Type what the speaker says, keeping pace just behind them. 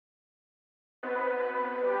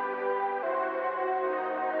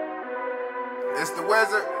It's the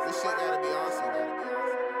wizard. This shit gotta be awesome.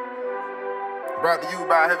 Brought to you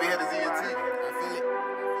by Heavy Hitters ENT. I feel it.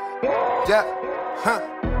 Yeah. Huh.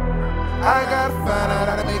 I gotta find out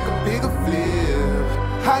how to make a bigger flip.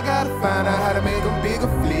 I gotta find out how to make a bigger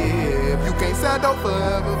flip. You can't sell dope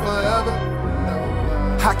forever, forever. No.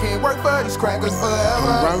 I can't work for these crackers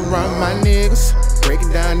forever. I'm run my niggas, breaking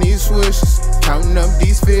down these swishes, counting up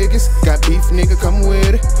these figures. Got beef, nigga, come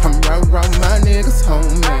with it. I'm round my niggas,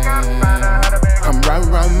 homie. I'm round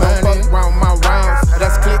my niggas, round my rounds.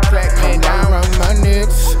 That's click clack, man, down round my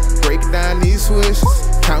niggas, breaking down these swishes,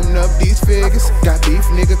 counting up these figures. Got beef,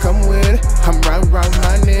 nigga, come with it. I'm round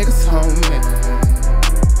my niggas, homie.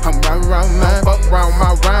 I'm round my fuck round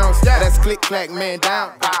my rounds. Yeah, that's click clack, man,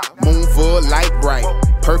 down. Moon full, light bright,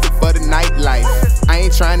 perfect for the nightlife. I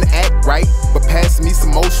ain't trying to act right, but pass me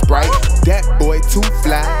some more Sprite. That boy too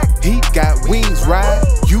fly, he got wings right.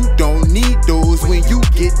 You don't need those when you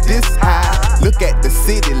get this high. Look at the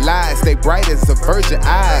city lights, they bright as a virgin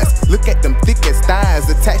eyes. Look at them thick as thighs,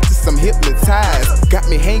 attached to some hypnotized. Got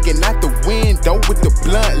me hanging out the window with the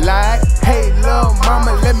blunt light. Hey, lil'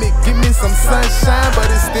 mama, give me some sunshine, but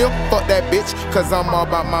it's still fuck that bitch, cause I'm all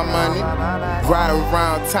about my money. Ride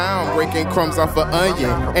around town, breaking crumbs off an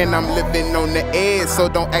onion, and I'm living on the edge, so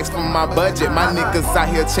don't ask for my budget. My niggas out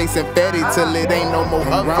here chasing fatty till it ain't no more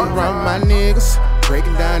up. Round my niggas,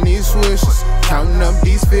 breaking down these swishes, counting up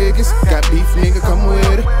these figures. Got beef, nigga, come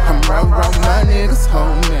with it. I'm round my niggas,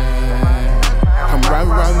 homie. I'm round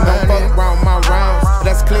my niggas, round my rounds.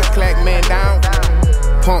 That's click clack, man, down.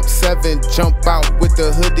 Pump 7, jump out with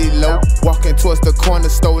the hoodie low. Walking towards the corner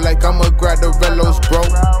store like I'm a Gradarello's bro.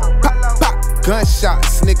 Pop, pop,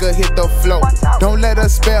 gunshots, nigga hit the floor. Don't let a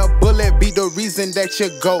spell bullet be the reason that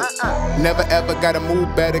you go. Never ever gotta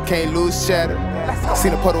move better, can't lose chatter.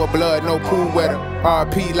 Seen a puddle of blood, no pool weather.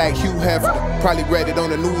 RP like Hugh Hefner, probably read it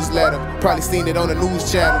on the newsletter. Probably seen it on the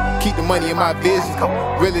news channel. Keep the money in my vision,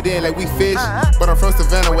 reel it in like we fish. But I'm from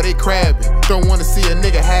Savannah where they crabbing. Don't wanna see a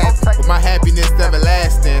nigga happy, but my happiness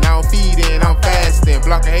everlasting. I don't feed in, I'm fasting.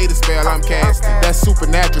 Block a hater spell, I'm casting. That's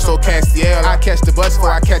supernatural, so cast the L. I catch the bus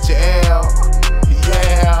before I catch a L.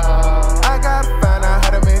 Yeah. I gotta find out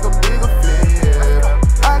how to make a bigger flip.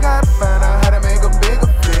 I gotta find out how to make a bigger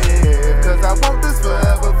flip, cause I want this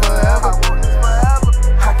forever, forever.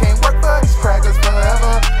 I can't work for these crackers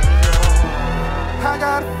forever. I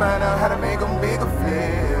gotta find out how to make them bigger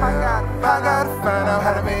flip. I gotta find out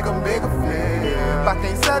how to make them bigger flip. I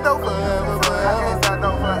can't settle forever, forever.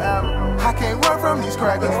 I can't run from these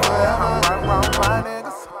crackers